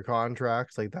last year of their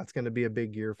contracts. Like, that's going to be a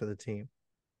big year for the team.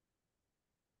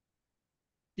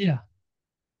 Yeah.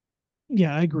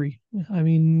 Yeah, I agree. I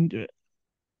mean,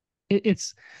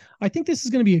 I think this is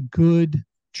going to be a good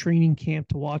training camp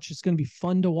to watch. It's going to be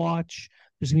fun to watch.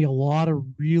 There's going to be a lot of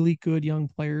really good young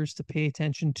players to pay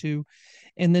attention to,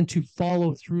 and then to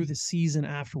follow through the season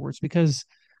afterwards, because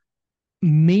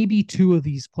maybe two of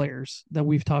these players that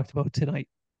we've talked about tonight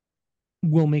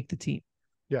will make the team.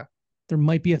 Yeah. There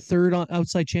might be a third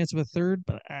outside chance of a third,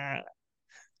 but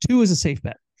two is a safe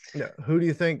bet. Yeah. Who do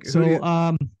you think? So,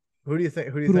 who do you think?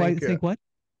 Who do I think what?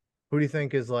 Who do you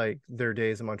think is like their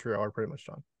days in Montreal are pretty much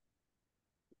done?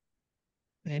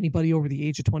 Anybody over the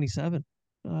age of 27,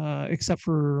 except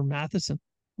for Matheson,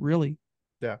 really.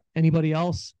 Yeah. Anybody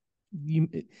else,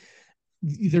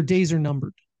 their days are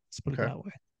numbered. Let's put it that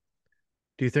way.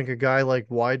 Do you think a guy like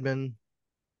Wideman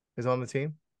is on the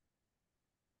team?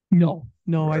 No.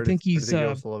 I think he's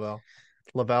Laval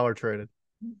are traded.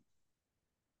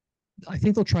 I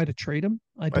think they'll try to trade him.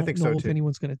 I don't know if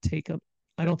anyone's going to take him.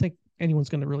 I don't think anyone's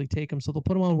going to really take him. So they'll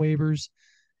put him on waivers,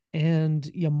 and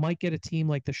you might get a team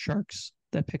like the Sharks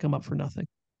that pick him up for nothing.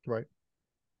 Right.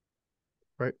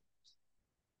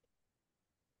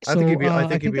 So, I think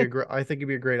he'd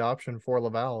be a great option for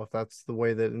Laval if that's the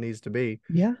way that it needs to be.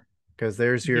 Yeah. Because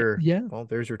there's your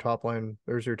top line.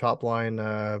 There's your top line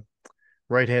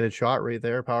right-handed shot right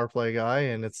there, power play guy,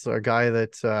 and it's a guy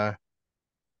that's a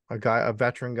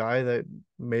veteran guy that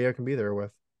Mayo can be there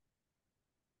with.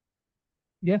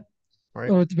 Yeah. Right.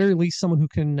 Or at the very least, someone who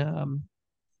can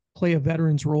play a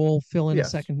veteran's role, fill in a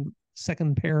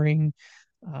second pairing,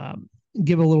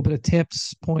 give a little bit of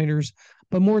tips, pointers,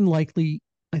 but more than likely,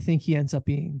 I think he ends up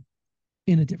being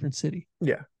in a different city.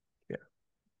 Yeah.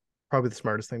 Probably the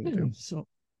smartest thing to do.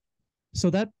 So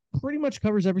that pretty much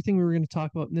covers everything we were going to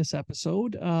talk about in this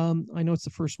episode. I know it's the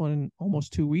first one in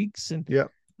almost 2 weeks, and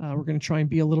we're going to try and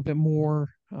be a little bit more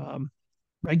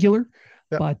regular.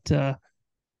 Yep. But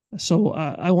so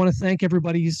I want to thank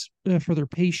everybody for their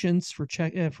patience, for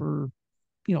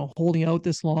holding out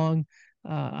this long.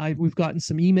 We've gotten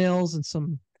some emails and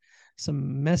some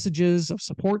messages of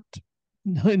support,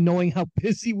 knowing how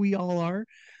busy we all are.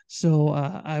 So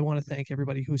I want to thank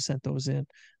everybody who sent those in.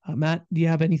 Matt, do you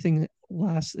have anything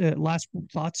last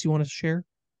thoughts you want to share?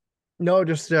 No,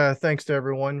 just thanks to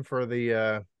everyone for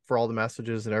all the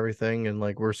messages and everything. And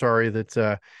like, we're sorry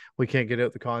that we can't get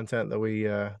out the content that we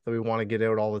want to get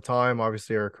out all the time.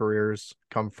 Obviously, our careers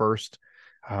come first.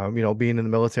 Being in the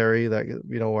military, that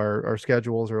our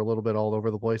schedules are a little bit all over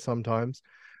the place sometimes.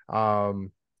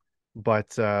 But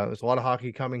there's a lot of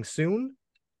hockey coming soon.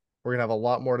 We're gonna have a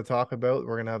lot more to talk about.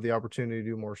 We're gonna have the opportunity to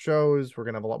do more shows. We're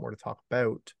gonna have a lot more to talk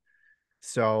about.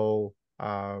 So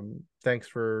thanks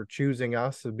for choosing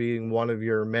us as being one of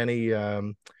your many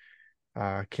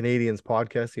Canadians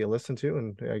podcasts you listen to.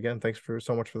 And again, thanks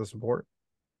so much for the support.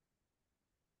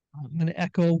 I'm going to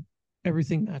echo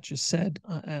everything Matt just said.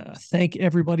 Thank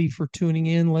everybody for tuning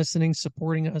in, listening,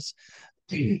 supporting us,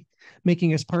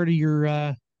 making us part of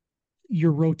your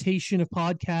rotation of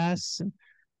podcasts, and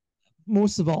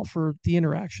most of all for the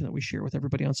interaction that we share with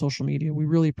everybody on social media. We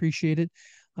really appreciate it.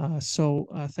 So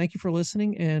thank you for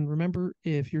listening. And remember,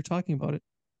 if you're talking about it,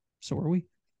 So are we.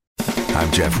 I'm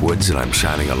Jeff Woods, and I'm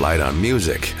shining a light on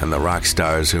music and the rock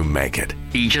stars who make it.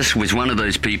 He just was one of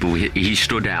those people, he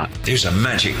stood out. He was a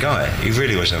magic guy. He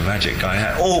really was a magic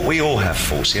guy. We all have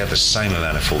faults. He had the same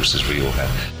amount of faults as we all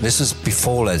have. This was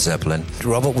before Led Zeppelin.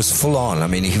 Robert was full on. I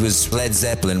mean, he was Led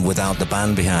Zeppelin without the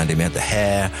band behind him. He had the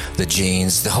hair, the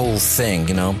jeans, the whole thing,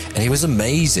 you know, and he was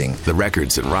amazing. The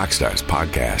Records and Rockstars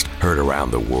podcast, heard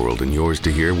around the world and yours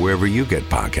to hear wherever you get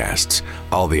podcasts.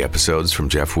 All the episodes from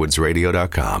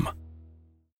jeffwoodsradio.com.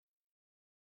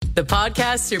 The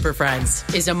Podcast Super Friends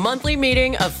is a monthly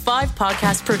meeting of 5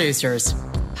 podcast producers.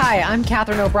 Hi, I'm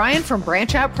Katherine O'Brien from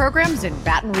Branch Out Programs in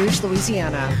Baton Rouge,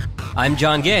 Louisiana. I'm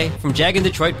John Gay from Jag and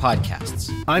Detroit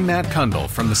Podcasts. I'm Matt Kundle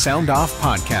from the Sound Off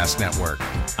Podcast Network.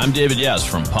 I'm David Yes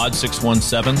from Pod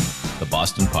 617, the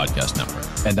Boston Podcast Network.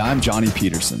 And I'm Johnny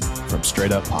Peterson from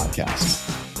Straight Up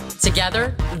Podcasts.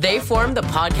 Together, they form the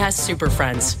Podcast Super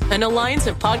Friends, an alliance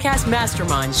of podcast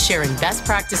masterminds sharing best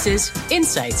practices,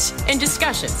 insights, and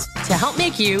discussions to help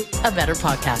make you a better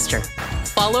podcaster.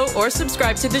 Follow or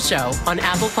subscribe to the show on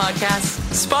Apple Podcasts,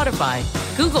 Spotify,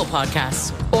 Google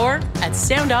Podcasts, or at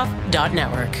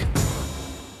soundoff.network.